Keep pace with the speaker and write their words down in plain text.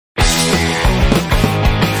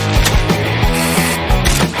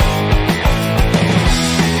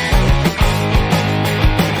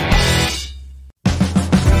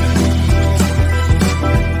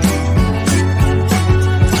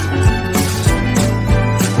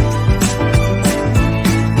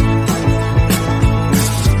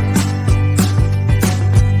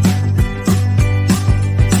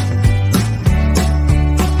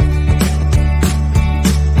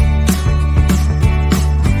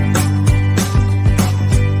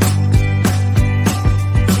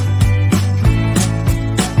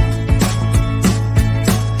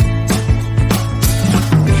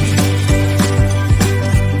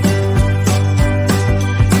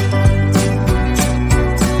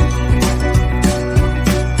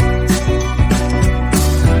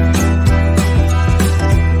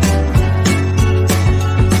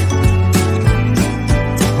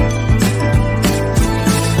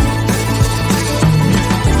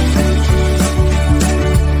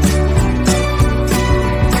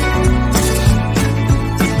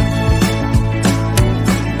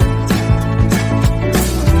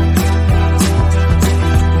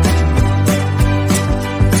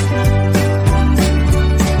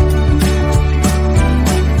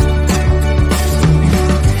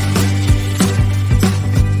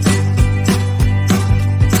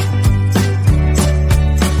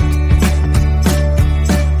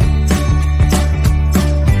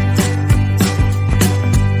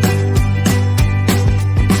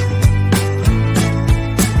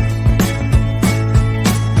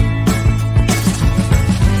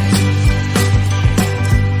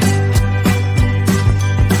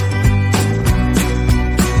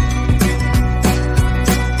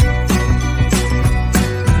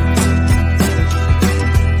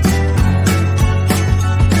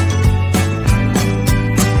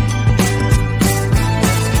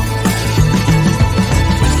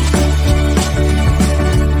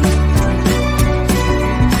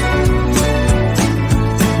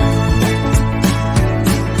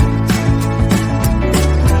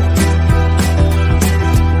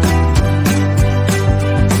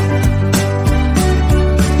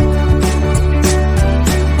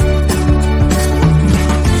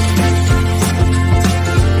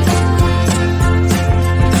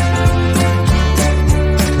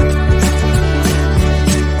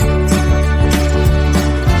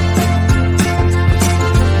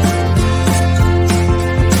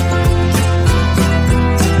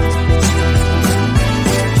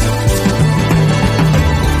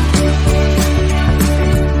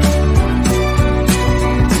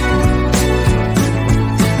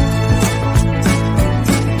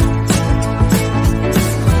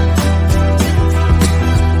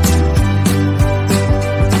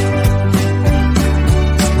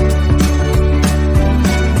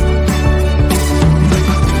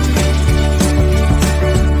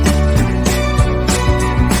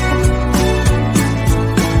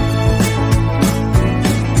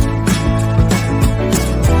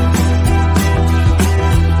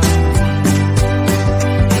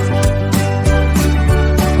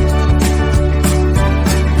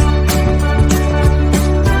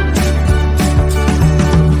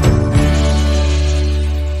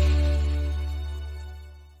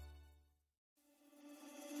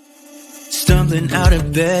out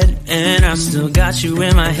of bed, and I still got you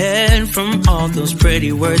in my head. From all those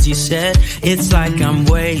pretty words you said, it's like I'm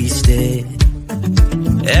wasted.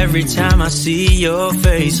 Every time I see your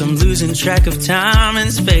face, I'm losing track of time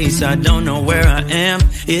and space. I don't know where I am,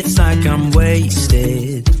 it's like I'm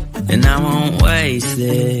wasted, and I won't waste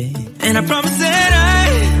it. And I promise that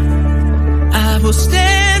I will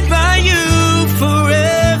stand by you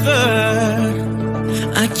forever.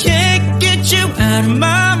 I can't get you out of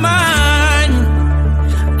my mind.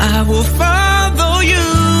 I will follow you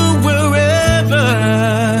wherever,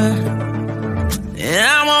 and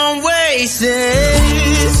I won't waste it.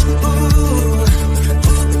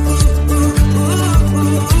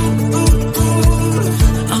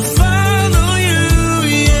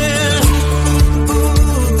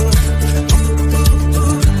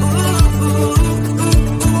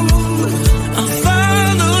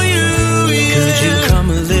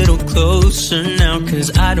 Now,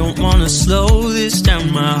 cause I don't wanna slow this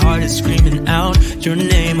down. My heart is screaming out your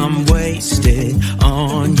name. I'm wasted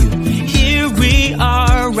on you. Here we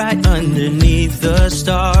are, right underneath the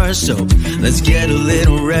stars. So let's get a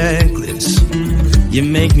little reckless. You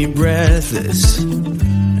make me breathless,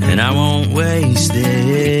 and I won't waste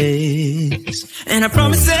this. And I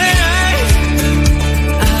promise that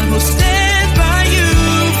I will stand by you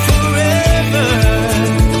forever.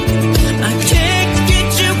 I can't get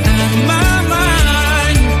you out of my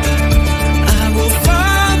mind. I will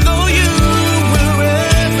follow you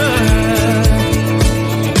wherever,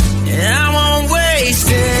 and I won't waste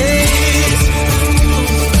it.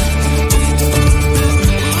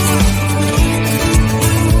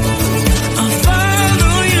 I'll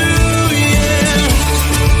follow you, yeah.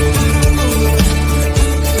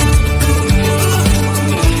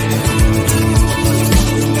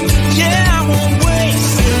 Yeah, I won't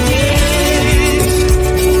waste it,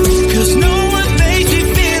 'cause no one makes me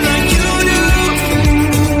feel like you do.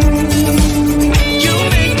 You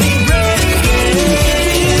make me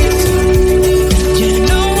restless. Yeah,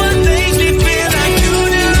 no one makes me feel like you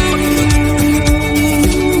do.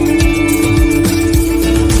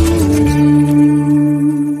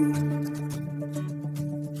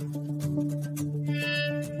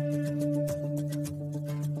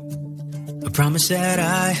 I promise that I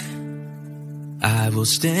will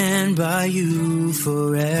stand by you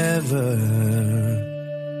forever,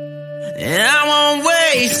 and I won't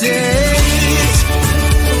waste it.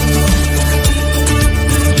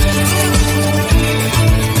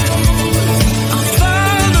 I'll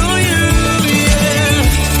follow you, yeah.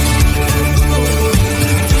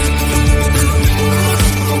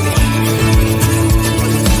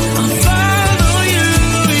 I'll follow you,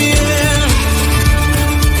 yeah.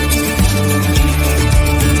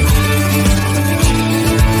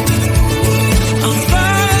 I'll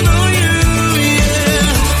follow you, yeah.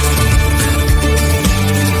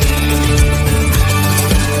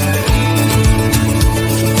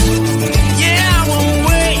 Yeah, I won't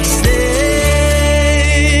waste this.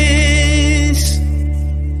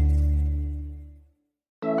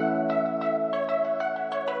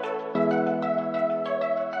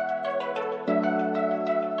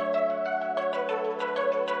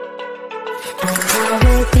 Now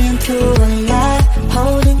we've been through a lot,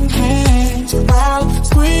 holding hands while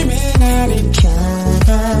screaming at each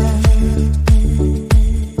other.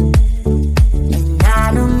 And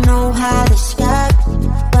I don't know how to stop,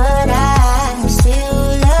 but I still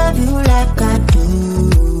love you like I do.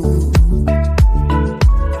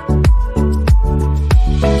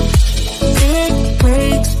 It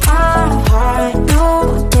breaks my heart, no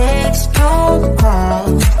text, no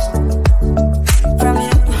calls from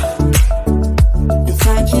you. It's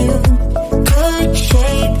like you could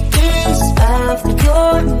shape this up, but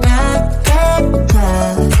you're not that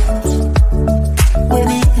tough with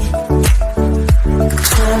me.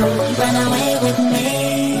 So run away with me,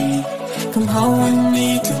 come home with me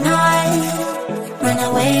tonight. Run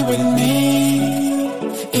away with me,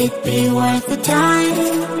 it'd be worth the time.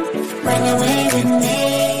 Run away with me,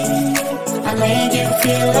 I'll make you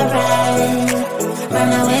feel alright.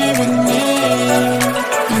 Run away with me,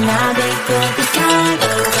 and I'll be good this time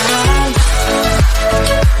around.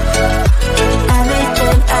 I'll be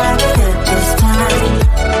good this time.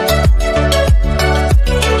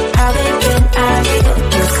 I'll be good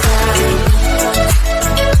this time.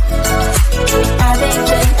 I'll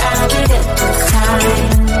be good this time.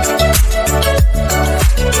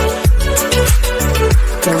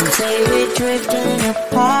 Don't say we're drifting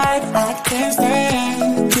apart, I can't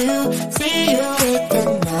stand you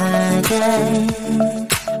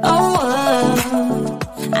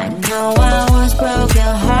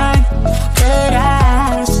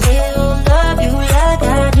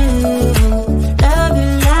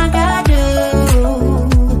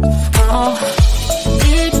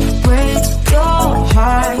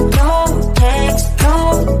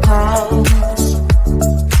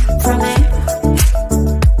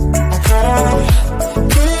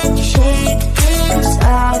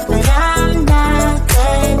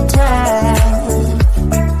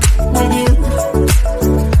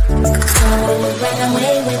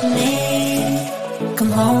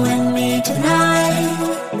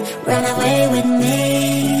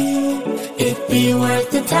be worth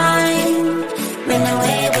the time. Run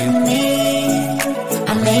away with me,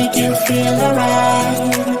 I'll make you feel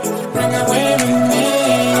alright. Run away with me.